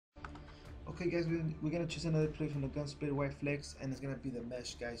Okay guys, we're gonna choose another play from the gun split white flex, and it's gonna be the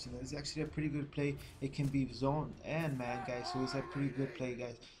mesh, guys. You know, it's actually a pretty good play. It can be zone and man, guys, so it's a pretty good play,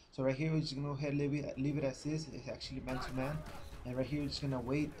 guys. So right here we're just gonna go ahead and leave it as is. It's actually man to man, and right here we're just gonna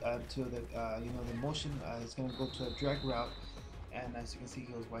wait until the the motion is gonna go to a drag route, and as you can see,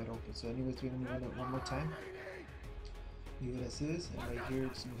 he goes wide open. So anyways, we're gonna run it one more time. Leave it as is, and right here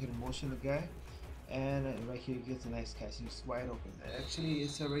just gonna hit a motion the guy, and right here he gets a nice catch. He's wide open. Actually,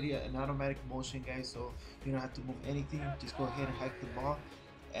 it's already an automatic motion, guys, so you don't have to move anything. Just go ahead and hike the ball,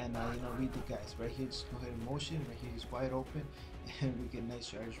 and read the guys. Right here, just go ahead and motion. Right here, he's wide open, and we get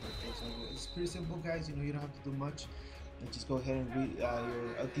nice yards right there. So it's pretty simple, guys. You know, you don't have to do much. And just go ahead and read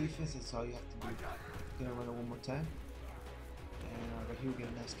your defense. That's all you have to do. Gonna run it one more time, and right here we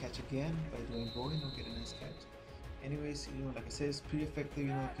get a nice catch again by doing bowling. We'll get a nice catch. Anyways, you know, like I said, it's pretty effective.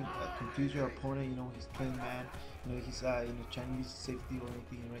 You know, you can confuse your opponent. You know, he's playing man. You know, he's trying to use safety or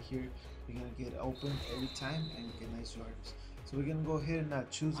anything. And right here, you're gonna get open every time and you get nice yards. So we're gonna go ahead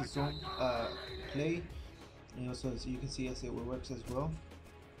and choose the zone play. You know, so you can see as it works as well.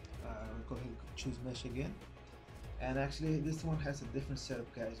 We'll go ahead and choose mesh again. And actually, this one has a different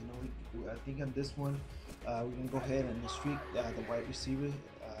setup, guys. You know, I think on this one, we're gonna go ahead and streak the wide receiver,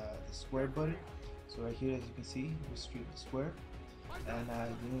 the square button. So right here, as you can see, we streak the square, and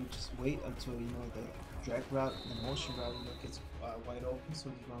just wait until the drag route, the motion route, gets wide open. So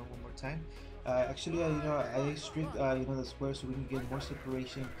we run it one more time. Actually, I streak the square so we can get more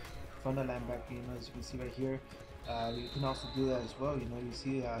separation from the linebacker. You know, as you can see right here, you can also do that as well. You know, you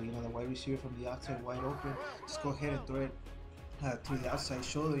see the wide receiver from the outside wide open. Just go ahead and throw it to the outside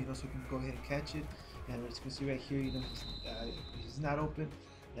shoulder. You know, so we can go ahead and catch it. And as you can see right here, he's not open.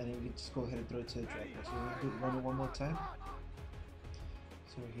 And then we can just go ahead and throw it to the drag. So we're going to run it one more time.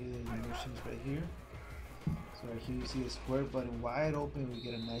 So right here, the motion is right here. So right here you see the square button wide open. We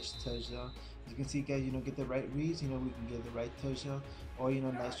get a nice touchdown. As you can see, guys, get the right reads. We can get the right touchdown, or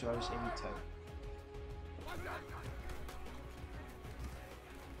nice yards every time.